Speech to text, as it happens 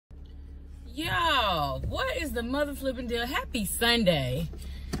Y'all, what is the mother flipping deal? Happy Sunday.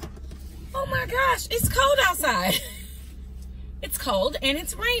 Oh my gosh, it's cold outside. It's cold and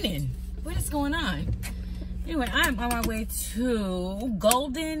it's raining. What is going on? Anyway, I'm on my way to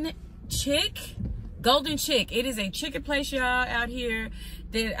Golden Chick. It is a chicken place, y'all, out here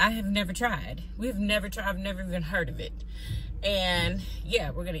that I have never tried. I've never even heard of it. And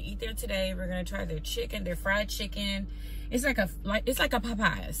yeah, we're gonna eat there today. We're gonna try their chicken, their fried chicken. It's like a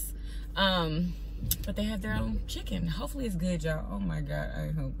Popeyes. But they have their own chicken. Hopefully it's good, y'all. Oh my God,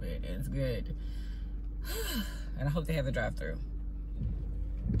 I hope it is good. And I hope they have a drive-through.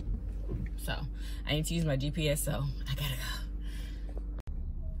 So I need to use my GPS, so I gotta go.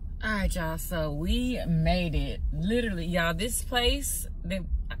 All right, y'all, so we made it. Literally, y'all, this place that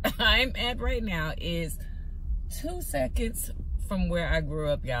I'm at right now is 2 seconds from where I grew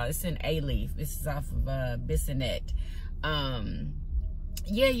up, y'all. It's in A-Leaf. This is off of Bissonnette.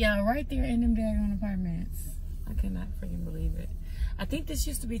 Yeah, y'all, right there in them daggone apartments. I cannot freaking believe it. I think this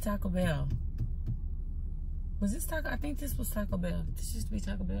used to be Taco Bell. Was this Taco? I think this was Taco Bell. This used to be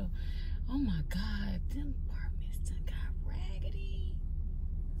Taco Bell. Oh my God, them apartments done got raggedy.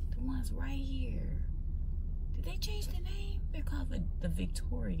 The ones right here. Did they change the name? They're called the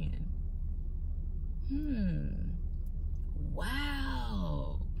Victorian.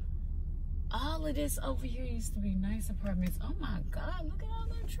 Wow. All of this over here used to be nice apartments. Oh my God, look at all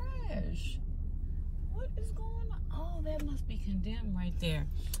that trash. What is going on? Oh, that must be condemned right there.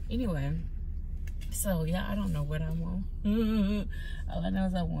 Anyway, so yeah, I don't know what I want. All I know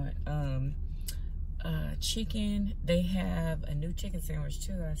is I want chicken. They have a new chicken sandwich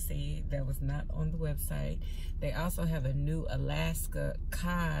too, I see, that was not on the website. They also have a new Alaska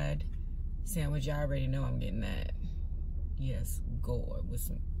cod sandwich. Y'all already know I'm getting that. Yes, gore with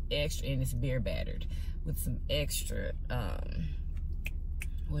some extra, and it's beer battered with some extra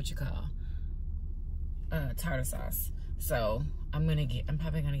tartar sauce. So I'm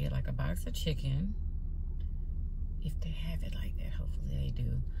probably gonna get like a box of chicken, if they have it like that. Hopefully they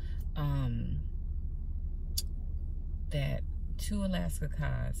do. That 2 Alaska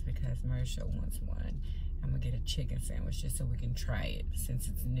cods, because Marisha wants one. I'm gonna get a chicken sandwich just so we can try it since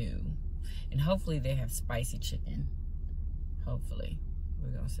it's new, and hopefully they have spicy chicken. Hopefully.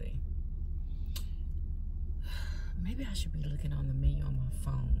 We're gonna see. Maybe I should be looking on the menu on my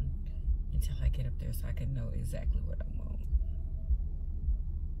phone until I get up there so I can know exactly what I want.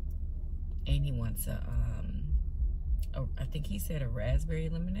 And he wants I think he said a raspberry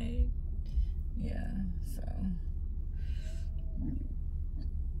lemonade. Yeah, so.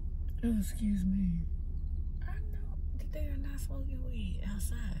 Oh, excuse me. I know that they are not smoking weed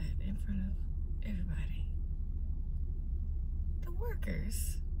outside in front of everybody. The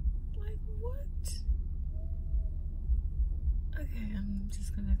workers. Like, what? Okay, I'm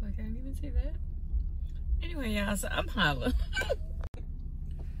just gonna act like I didn't even see that. Anyway, y'all, so I'm holla.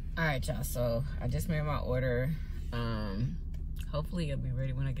 Alright, y'all, so I just made my order. Hopefully it'll be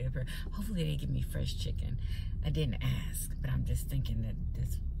ready when I get up here. Hopefully they give me fresh chicken. I didn't ask, but I'm just thinking that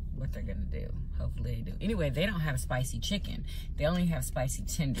this is what they're gonna do. Hopefully they do. Anyway, they don't have spicy chicken. They only have spicy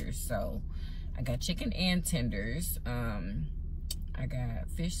tenders. So I got chicken and tenders. I got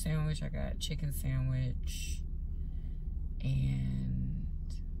fish sandwich, I got chicken sandwich, and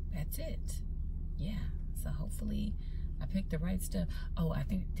that's it. Yeah, so hopefully I picked the right stuff. Oh, I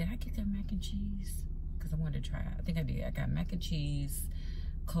think, did I get their mac and cheese? Because I wanted to try it. I think I did. I got mac and cheese,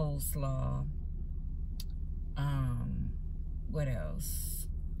 coleslaw, what else?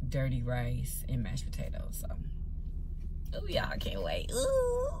 Dirty rice and mashed potatoes. So, oh yeah, I can't wait.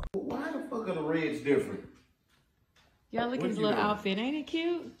 Ooh. Why the fuck are the reds different? Y'all look at his little outfit, ain't it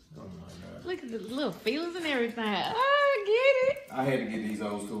cute? Oh my God. Look at the little feelers and everything. Oh, get it. I had to get these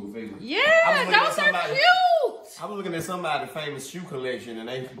old school feelers. Yeah, those are cute. I was looking at somebody's famous shoe collection and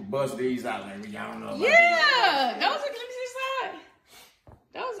they bust these out like, y'all don't know about yeah, those are, let me see the side.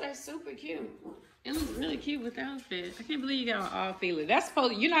 Those are super cute. It looks really cute with the outfit. I can't believe you got on all feelers. That's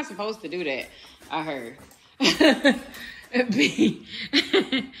supposed, you're not supposed to do that, I heard. B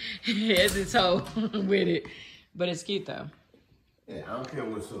has his hoe with it. But it's cute though. Yeah, I don't care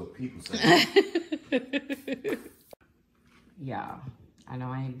what sort of people say. Y'all, I know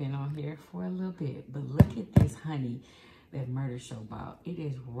I ain't been on here for a little bit, but look at this honey that Murder Show bought. It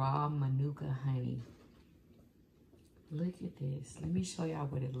is raw Manuka honey. Look at this. Let me show y'all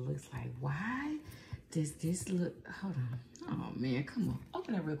what it looks like. Why does this look, hold on. Oh man, come on.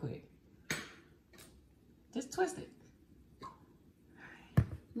 Open it real quick. Just twist it.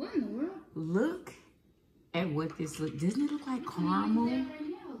 What in the world? Look at what this look. Doesn't it look like caramel?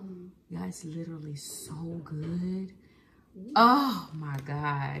 Yeah, it's literally so good. Oh my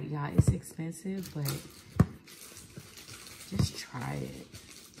God, y'all, it's expensive, but just try it.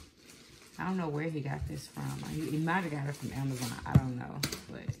 I don't know where he got this from. He might have got it from Amazon. I don't know,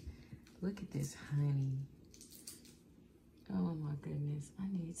 but look at this honey. Oh my goodness, I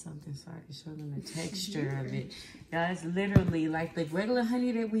need something so I can show them the texture of it. Y'all, it's literally like the regular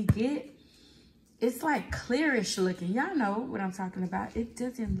honey that we get. It's like clearish looking. Y'all know what I'm talking about. It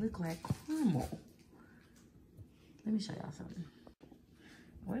doesn't look like caramel. Let me show y'all something.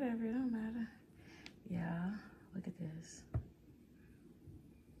 Whatever, it don't matter. Yeah, look at this.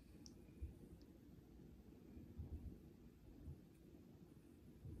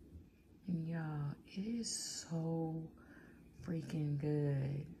 And y'all, it is so freaking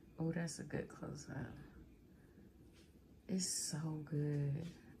good. Oh, that's a good close-up. It's so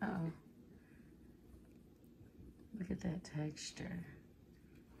good. Uh-oh. Look at that texture.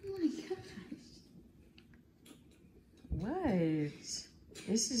 Oh my gosh. What?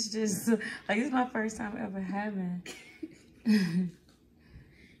 This is just, like, it's my first time ever having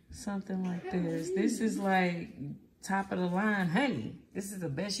something like this. This is like top of the line honey. This is the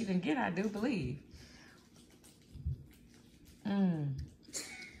best you can get, I do believe. Y'all,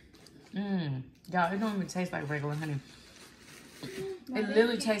 it don't even taste like regular honey. It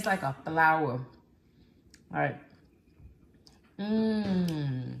literally tastes like a flower. All right.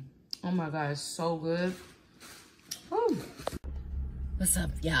 Oh my God, it's so good. Woo. What's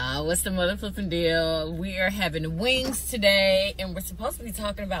up, y'all? What's the mother flipping deal? We are having wings today, and we're supposed to be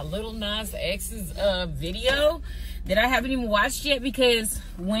talking about Lil Nas X's video that I haven't even watched yet, because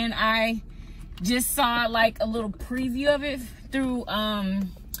when I just saw like a little preview of it through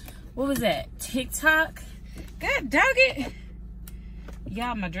what was that, TikTok? God dog it.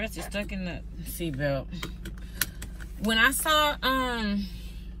 Y'all, my dress is stuck in the seatbelt. When I saw a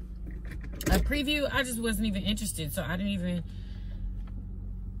preview, I just wasn't even interested, so I didn't even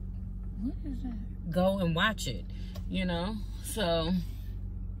go and watch it, you know? So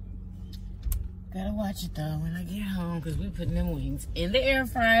gotta watch it though when I get home, because we putting them wings in the air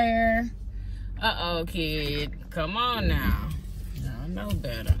fryer. Uh-oh, kid, come on now. I know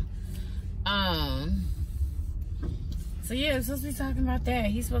better. So yeah, we're supposed to be talking about that.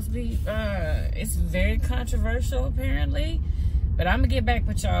 He's supposed to be, it's very controversial apparently, but I'm gonna get back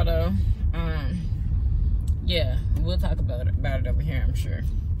with y'all though. Yeah, we'll talk about it over here, I'm sure.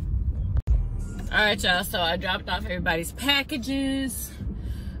 All right, y'all, so I dropped off everybody's packages.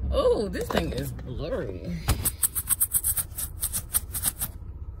 Oh, this thing is blurry.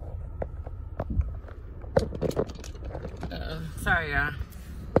 Sorry, y'all.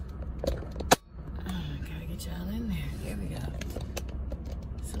 Gotta get y'all in there. There we go.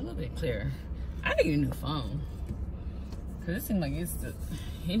 It's a little bit clearer. I need a new phone, cause it seems like it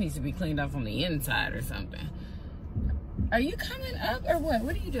needs to be cleaned off on the inside or something. Are you coming up or what?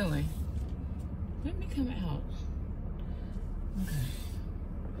 What are you doing? Let me come out.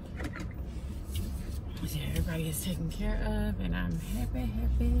 Okay. So everybody is taken care of, and I'm happy.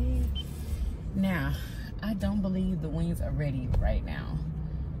 Now, I don't believe the wings are ready right now,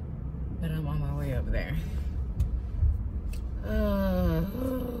 but I'm on my way over there.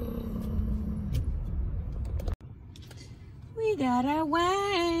 We got our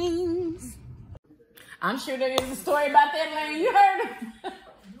wings. I'm sure there is a story about that lamb. You heard it.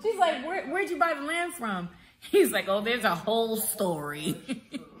 She's like, where'd you buy the lamb from? He's like, oh, there's a whole story.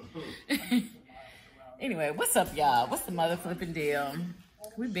 Anyway, what's up, y'all? What's the mother flipping deal?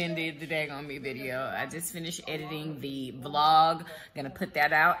 We been did the daggone me video. I just finished editing the vlog. Gonna put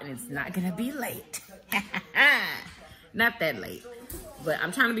that out, and it's not gonna be late. Not that late. But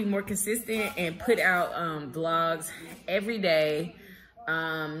I'm trying to be more consistent and put out vlogs every day.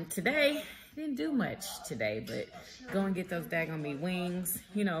 Today, didn't do much today, but go and get those daggone me wings.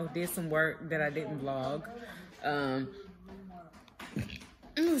 You know, did some work that I didn't vlog. Oh,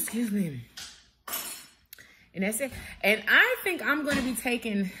 excuse me. And that's it. And I think I'm going to be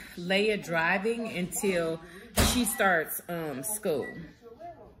taking Leia driving until she starts school.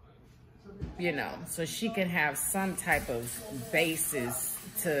 You know, so she can have some type of basis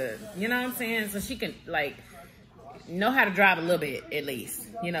to, you know what I'm saying? So she can, like, know how to drive a little bit, at least.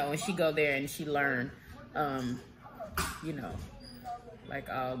 You know, and she go there and she learn, you know, like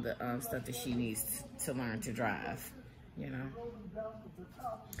all the stuff that she needs to learn to drive, you know?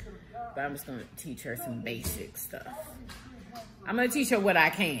 But I'm just going to teach her some basic stuff. I'm going to teach her what I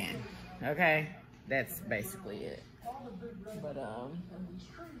can, okay? That's basically it. But,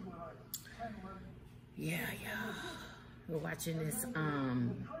 yeah. We're watching this,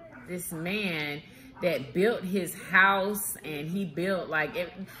 this man that built his house, and he built, like, he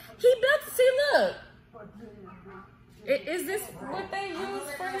built, see, look. Is this what they use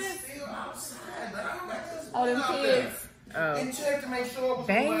for this? Oh, them kids. And check to make sure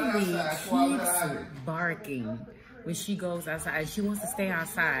Bailey keeps barking when she goes outside. She wants to stay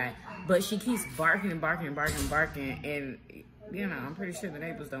outside, but she keeps barking and barking and barking and barking. And, you know, I'm pretty sure the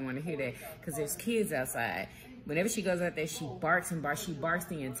neighbors don't want to hear that because there's kids outside. Whenever she goes out there, she barks and barks. She barks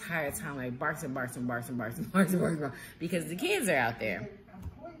the entire time, like barks and barks and barks and barks and barks and barks and barks because the kids are out there.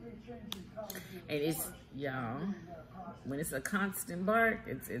 And it's, y'all, when it's a constant bark,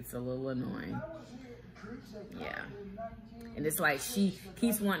 it's a little annoying. Yeah. And it's like she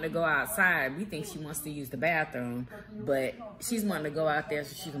keeps wanting to go outside. We think she wants to use the bathroom, but she's wanting to go out there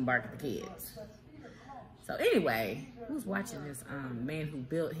so she can bark at the kids. So anyway, who's watching this man who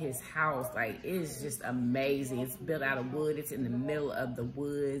built his house? Like, it's just amazing. It's built out of wood. It's in the middle of the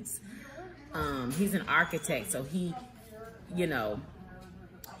woods. He's an architect, so he, you know,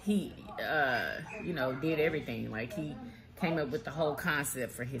 did everything. Like, he came up with the whole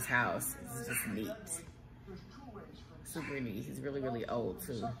concept for his house. It's just neat. Super neat. He's really, really old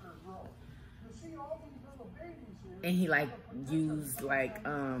too. And he like used like,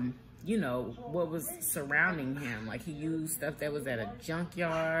 you know, what was surrounding him. Like he used stuff that was at a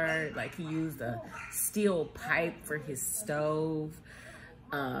junkyard. Like he used a steel pipe for his stove.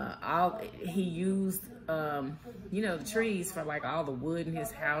 He used, you know, the trees for like all the wood in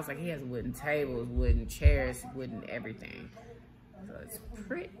his house. Like he has wooden tables, wooden chairs, wooden everything. So it's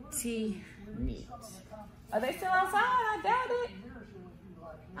pretty neat. Are they still outside? I doubt it.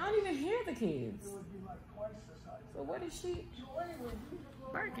 I don't even hear the kids. So what is she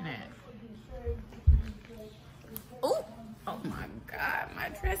barking at? Oh, oh my God, my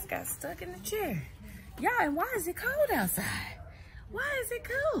dress got stuck in the chair. Y'all, and why is it cold outside? Why is it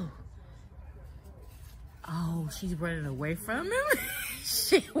cold? Oh, she's running away from him.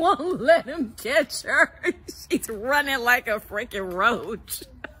 She won't let him catch her. She's running like a freaking roach.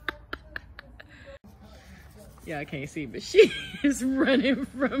 Yeah, I can't see, but she is running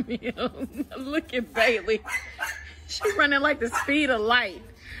from him. Look at Bailey. She's running like the speed of light.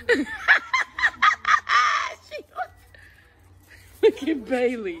 Look at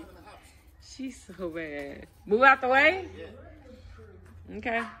Bailey. She's so bad. Move out the way?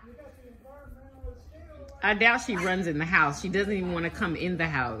 Okay. I doubt she runs in the house. She doesn't even want to come in the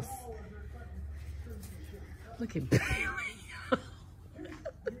house. Look at Bailey.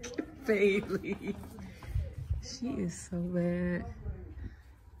 Look at Bailey. She is so bad.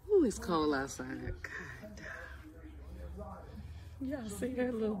 Ooh, it's cold outside. God. Y'all see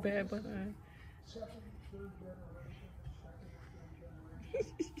her little bad behind.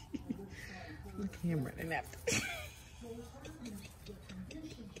 Look at him running after.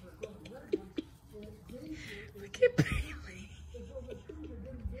 Look at Bailey.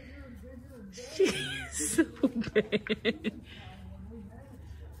 She is so bad.